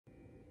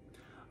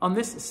On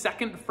this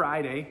second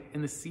Friday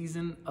in the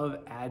season of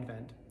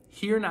Advent,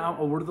 hear now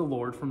a word of the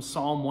Lord from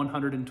Psalm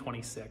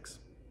 126.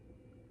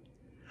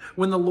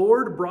 When the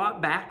Lord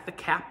brought back the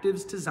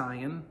captives to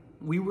Zion,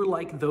 we were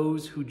like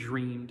those who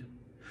dreamed.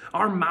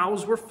 Our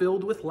mouths were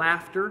filled with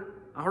laughter,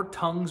 our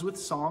tongues with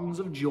songs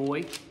of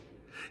joy.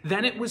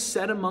 Then it was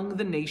said among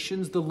the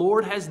nations, the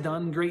Lord has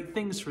done great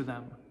things for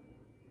them.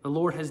 The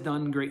Lord has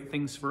done great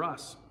things for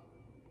us,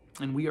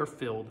 and we are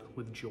filled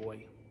with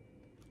joy.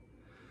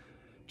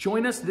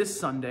 Join us this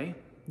Sunday,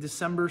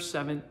 December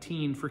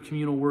 17, for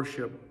communal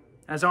worship,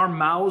 as our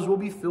mouths will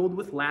be filled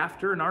with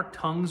laughter and our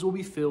tongues will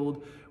be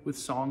filled with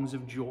songs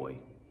of joy.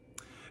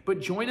 But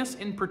join us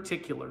in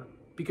particular,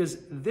 because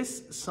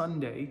this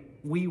Sunday,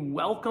 we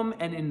welcome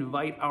and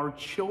invite our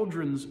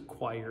children's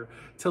choir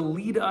to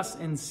lead us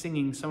in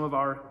singing some of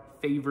our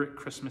favorite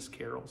Christmas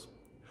carols.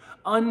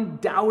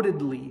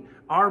 Undoubtedly,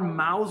 our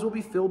mouths will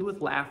be filled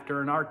with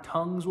laughter and our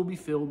tongues will be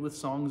filled with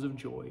songs of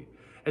joy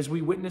as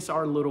we witness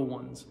our little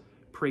ones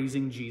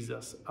praising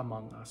Jesus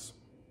among us.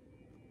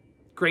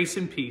 Grace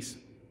and peace,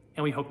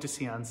 and we hope to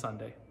see you on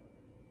Sunday.